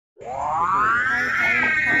We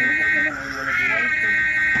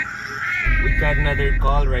got another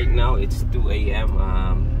call right now. It's 2 a.m.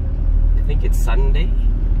 I think it's Sunday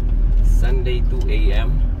 2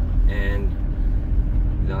 a.m. and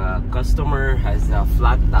the customer has a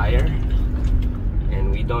flat tire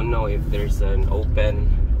and we don't know if there's an open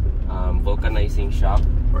vulcanizing shop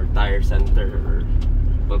or tire center or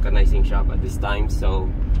vulcanizing shop at this time.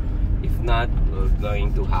 So if not, we're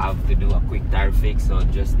going to have to do a quick tire fix so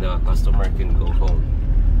just the customer can go home.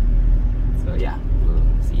 So yeah, we'll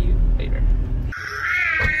see you later.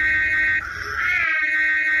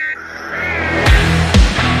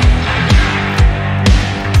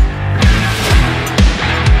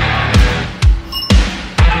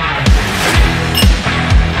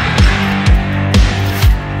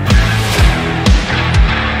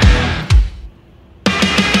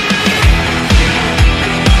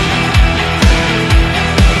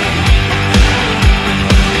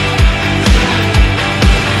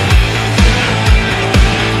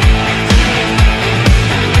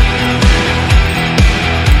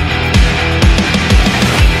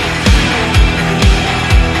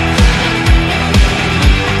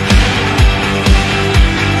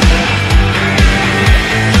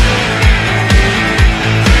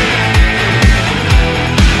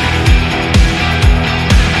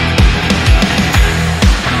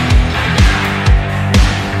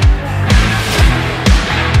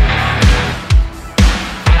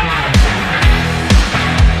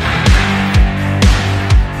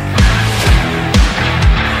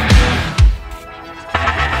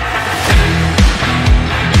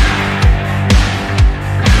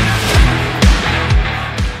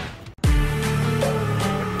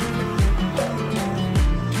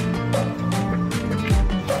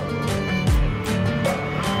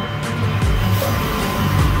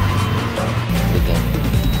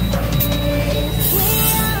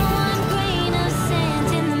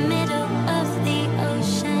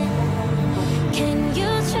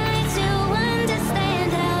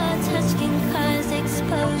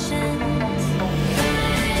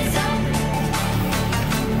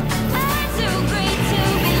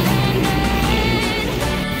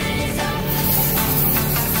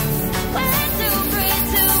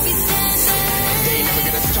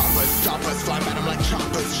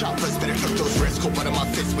 Choppers, better took those risks. Hold one of my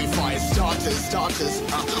fists, we fire starters.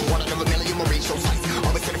 One out of a million will reach those heights.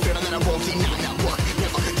 Always get a feeling that I won't deny that work.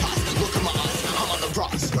 Never could toss. Look at my eyes, I'm on the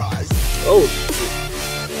rocks, guys. Oh,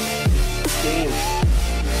 damn.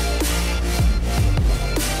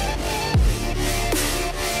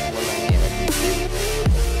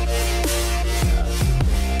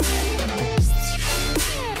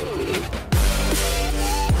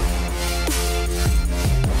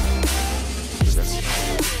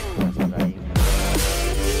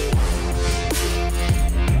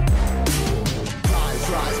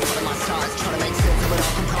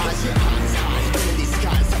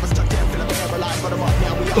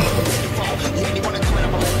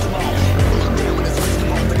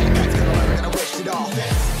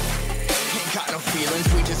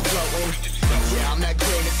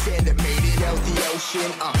 A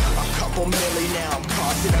couple million now, I'm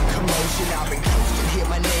causing a commotion. I've been coasting, hear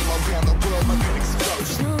my name around the world like an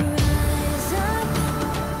explosion.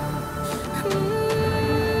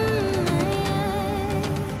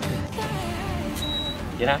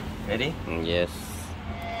 Yeah, ready? Yes.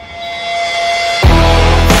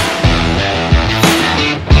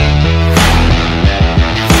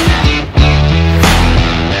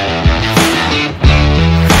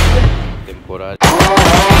 Temporal.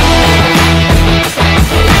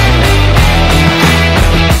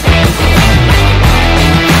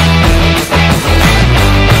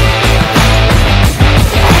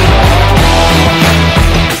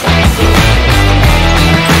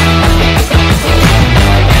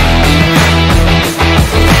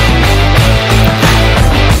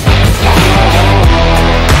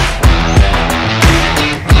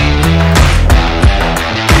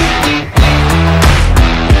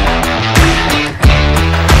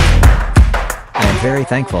 Very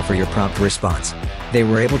thankful for your prompt response. They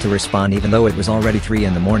were able to respond even though it was already 3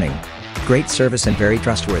 in the morning. Great service and very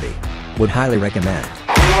trustworthy. Would highly recommend.